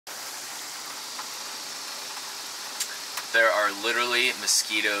there are literally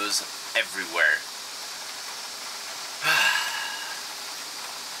mosquitoes everywhere.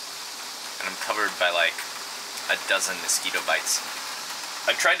 And I'm covered by like a dozen mosquito bites.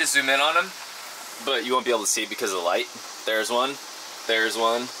 I tried to zoom in on them, but you won't be able to see because of the light. There's one, there's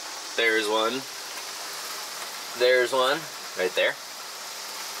one, there's one, there's one, right there.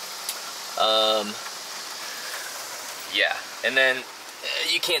 Yeah, and then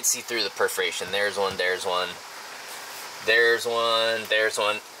you can't see through the perforation. There's one, there's one, there's one, there's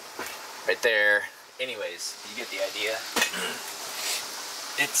one, right there. Anyways, you get the idea.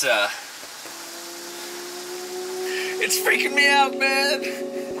 It's freaking me out, man.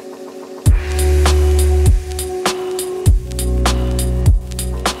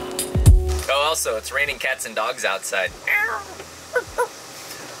 Oh, also, it's raining cats and dogs outside.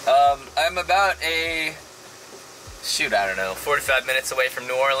 I'm about I don't know, 45 minutes away from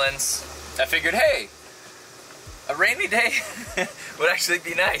New Orleans. I figured, hey, a rainy day would actually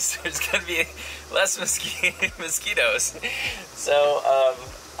be nice. There's gonna be less mosquitoes. So,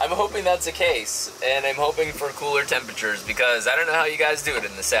 I'm hoping that's the case, and I'm hoping for cooler temperatures, because I don't know how you guys do it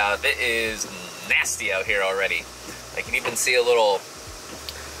in the South. It is nasty out here already. I can even see a little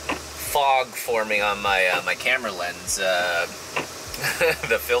fog forming on my camera lens,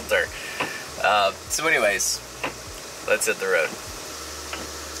 the filter. So anyways, let's hit the road.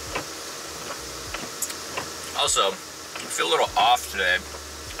 Also, I feel a little off today,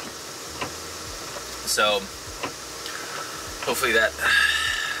 so hopefully that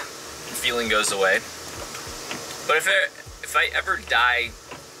feeling goes away. But if I ever die,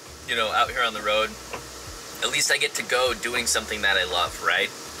 you know, out here on the road, at least I get to go doing something that I love, right?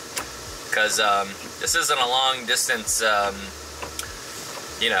 Because this isn't a long distance,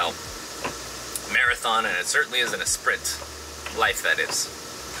 you know, marathon, and it certainly isn't a sprint. Life, that is.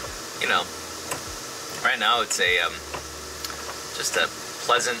 You know, right now it's a just a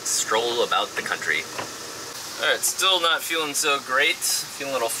pleasant stroll about the country. Alright, still not feeling so great,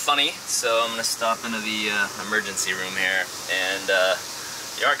 feeling a little funny, so I'm gonna stop into the emergency room here, and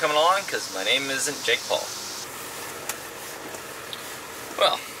you aren't coming along because my name isn't Jake Paul.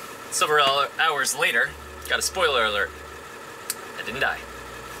 Well, several hours later, got a spoiler alert. I didn't die.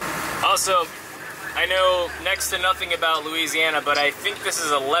 Also, I know next to nothing about Louisiana, but I think this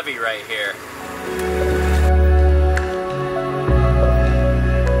is a levee right here.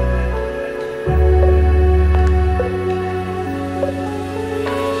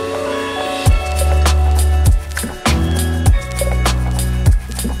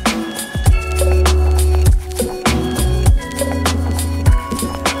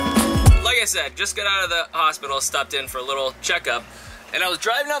 Just got out of the hospital, stopped in for a little checkup, and I was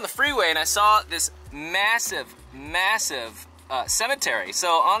driving down the freeway and I saw this massive cemetery. So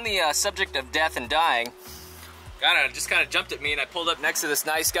on the subject of death and dying, I don't know, just kind of jumped at me, and I pulled up next to this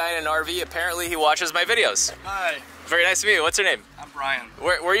nice guy in an RV. Apparently he watches my videos. Hi. Very nice to meet you. What's your name? I'm Brian.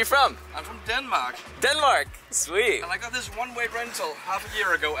 Where are you from? I'm from Denmark. Denmark. Sweet. And I got this one-way rental half a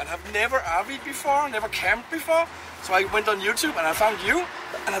year ago, and have never RV'd before, never camped before. So I went on YouTube and I found you,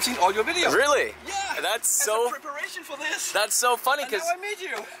 and I've seen all your videos. Really? Yeah. That's so preparation for this. That's so funny, because now I meet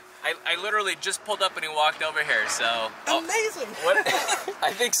you. I literally just pulled up and he walked over here, so... Amazing! What?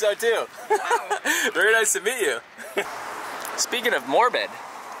 I think so too. Wow. Very nice to meet you. Speaking of morbid,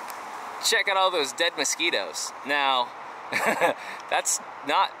 check out all those dead mosquitoes. Now, that's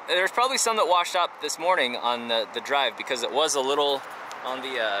not... There's probably some that washed up this morning on the drive, because it was a little on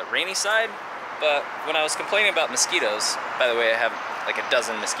the rainy side. But when I was complaining about mosquitoes, by the way, I have like a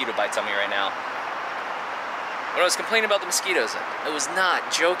dozen mosquito bites on me right now. When I was complaining about the mosquitoes, I was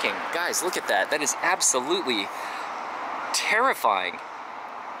not joking. Guys, look at that. That is absolutely terrifying.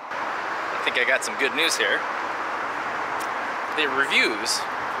 I think I got some good news here. The reviews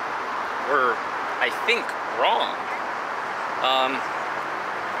were, I think, wrong.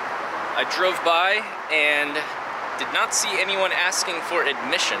 I drove by and did not see anyone asking for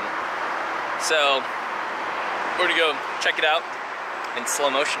admission. So, we're gonna go check it out in slow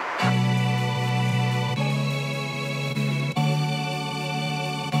motion.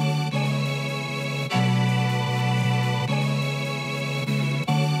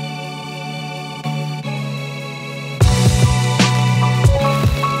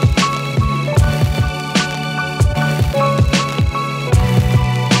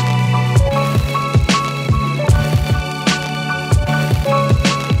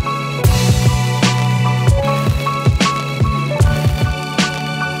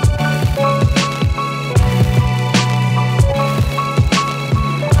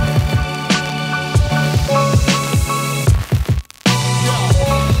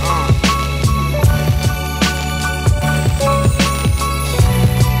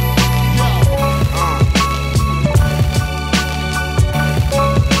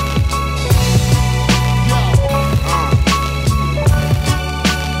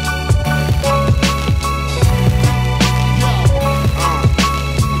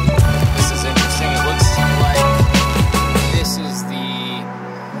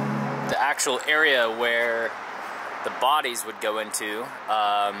 bodies would go into.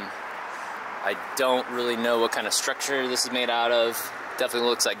 I don't really know what kind of structure this is made out of. Definitely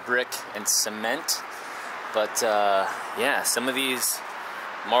looks like brick and cement. But yeah, some of these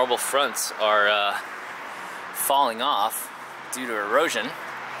marble fronts are falling off due to erosion.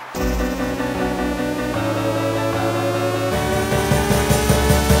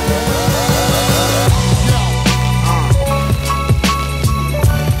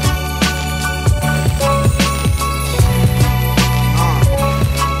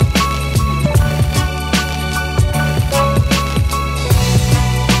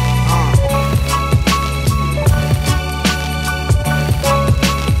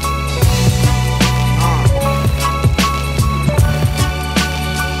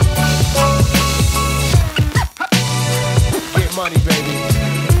 Money, baby.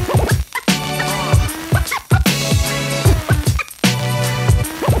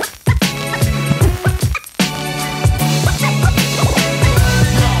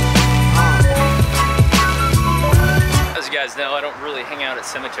 As you guys know, I don't really hang out at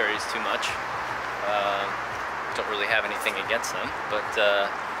cemeteries too much. Don't really have anything against them, but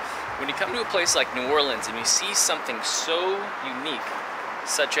when you come to a place like New Orleans and you see something so unique,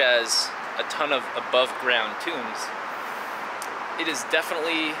 such as a ton of above-ground tombs, it is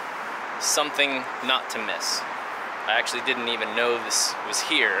definitely something not to miss. I actually didn't even know this was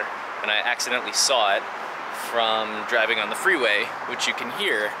here, and I accidentally saw it from driving on the freeway, which you can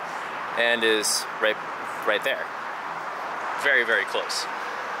hear, and is right there. Very, very close.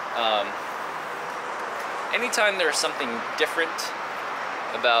 Anytime there's something different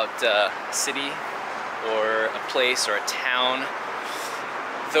about a city or a place or a town,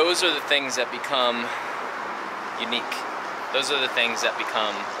 those are the things that become unique. Those are the things that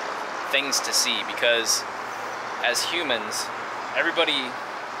become things to see, because as humans, everybody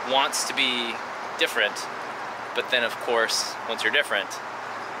wants to be different, but then of course, once you're different,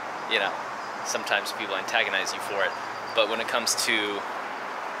 you know, sometimes people antagonize you for it. But when it comes to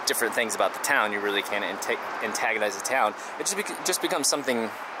different things about the town, you really can't antagonize the town. It just becomes something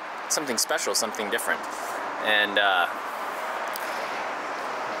special, something different. And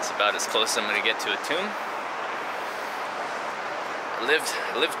it's about as close as I'm gonna get to a tomb.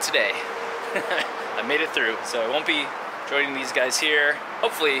 I lived today. I made it through, so I won't be joining these guys here.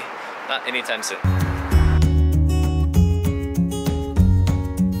 Hopefully, not anytime soon.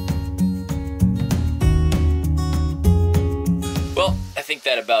 Well, I think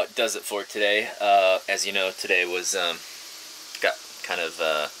that about does it for today. As you know, today was got kind of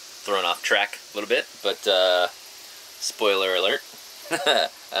thrown off track a little bit, but spoiler alert: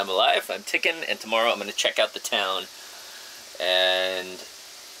 I'm alive, I'm ticking, and tomorrow I'm going to check out the town. And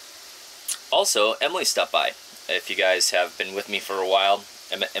also, Emily stopped by. If you guys have been with me for a while,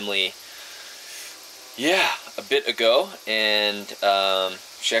 I met Emily, yeah, a bit ago, and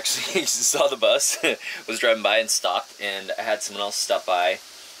she actually saw the bus, was driving by and stopped, and I had someone else stop by,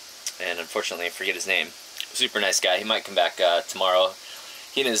 and unfortunately I forget his name. Super nice guy. He might come back tomorrow.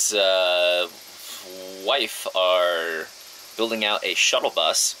 He and his wife are building out a shuttle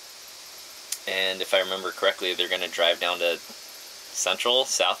bus. And if I remember correctly, they're going to drive down to Central,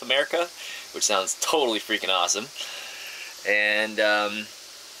 South America, which sounds totally freaking awesome. And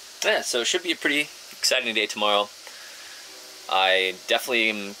yeah, so it should be a pretty exciting day tomorrow. I definitely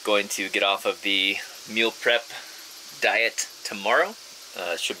am going to get off of the meal prep diet tomorrow.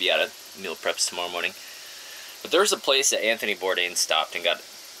 Should be out of meal preps tomorrow morning. But there's a place that Anthony Bourdain stopped and got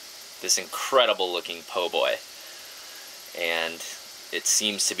this incredible looking po' boy. And it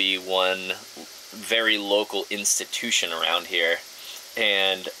seems to be one very local institution around here,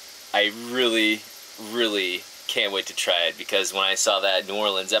 and I really, really can't wait to try it, because when I saw that New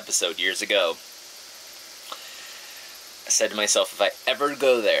Orleans episode years ago, I said to myself, if I ever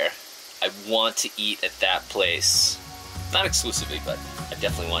go there, I want to eat at that place. Not exclusively, but I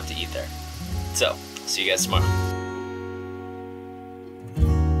definitely want to eat there. So, see you guys tomorrow.